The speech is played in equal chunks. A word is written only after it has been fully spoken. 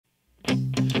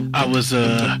I was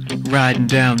riding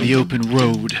down the open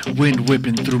road, wind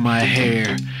whipping through my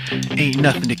hair. Ain't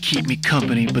nothing to keep me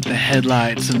company but the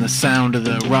headlights and the sound of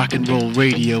the rock and roll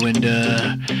radio, and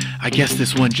I guess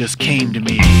this one just came to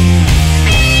me.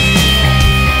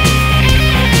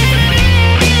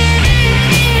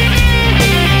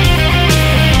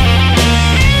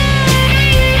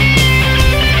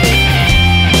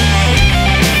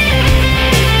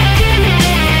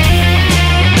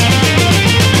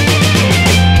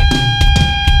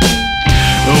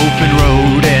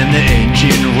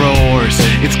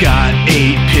 It's got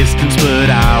 8 pistons, but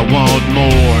I want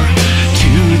more.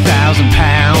 2,000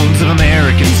 pounds of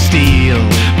American steel,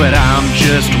 but I'm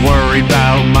just worried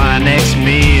about my next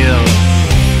meal.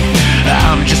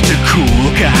 I'm just a cool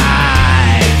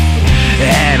guy,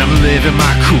 and I'm living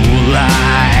my cool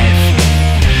life.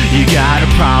 You got a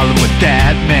problem with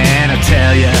that, man? I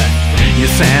tell ya, you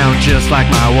sound just like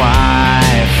my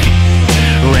wife.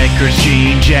 Records,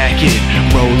 jean jacket,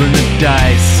 rolling the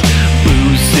dice.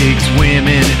 Booze, cigs,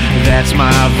 women, that's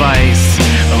my vice.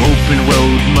 Open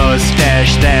road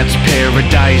mustache, that's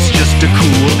paradise. Just a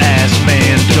cool ass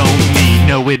man, don't need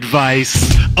no advice.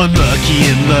 Unlucky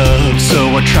in love,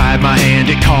 so I tried my hand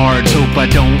at cards. Hope I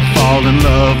don't fall in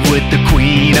love with the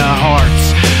queen of hearts.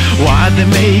 Why'd they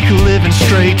make living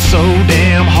straight so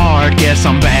damn hard? Guess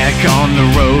I'm back on the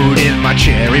road in my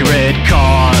cherry red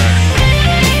car.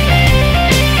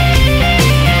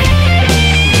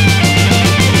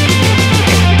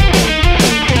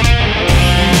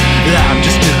 I'm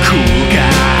just a cool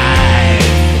guy,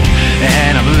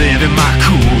 and I'm living my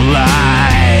cool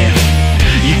life.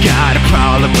 You got a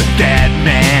problem with that,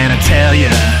 man? I tell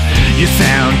ya, you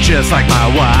sound just like my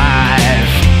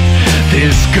wife.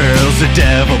 This girl's a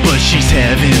devil, but she's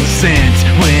heaven sent.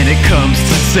 When it comes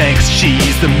to sex,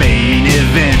 she's the main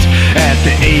event. At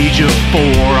the age of 4,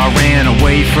 I ran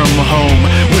away from home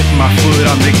with my foot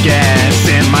on the gas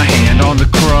and my hand on the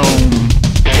chrome.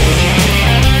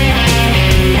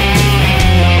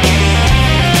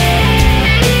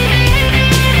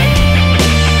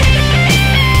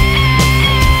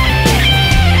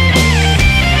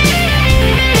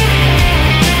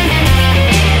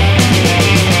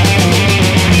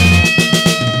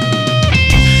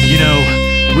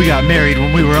 We got married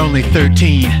when we were only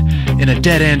 13, in a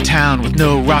dead-end town with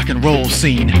no rock and roll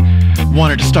scene.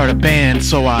 Wanted to start a band,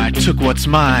 so I took what's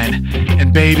mine.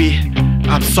 And baby,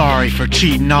 I'm sorry for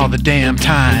cheating all the damn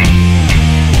time.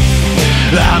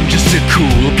 I'm just a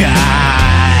cool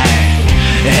guy,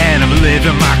 and I'm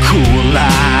living my cool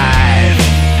life.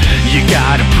 You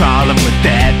got a problem with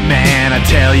that, man? I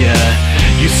tell ya,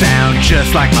 you sound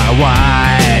just like my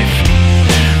wife.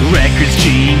 Records,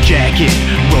 jean jacket,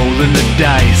 rolling the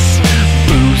dice.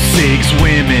 Booze, cigs,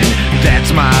 women,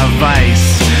 that's my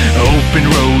vice. Open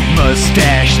road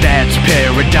mustache, that's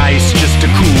paradise. Just a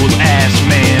cool ass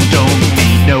man, don't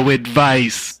need no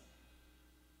advice.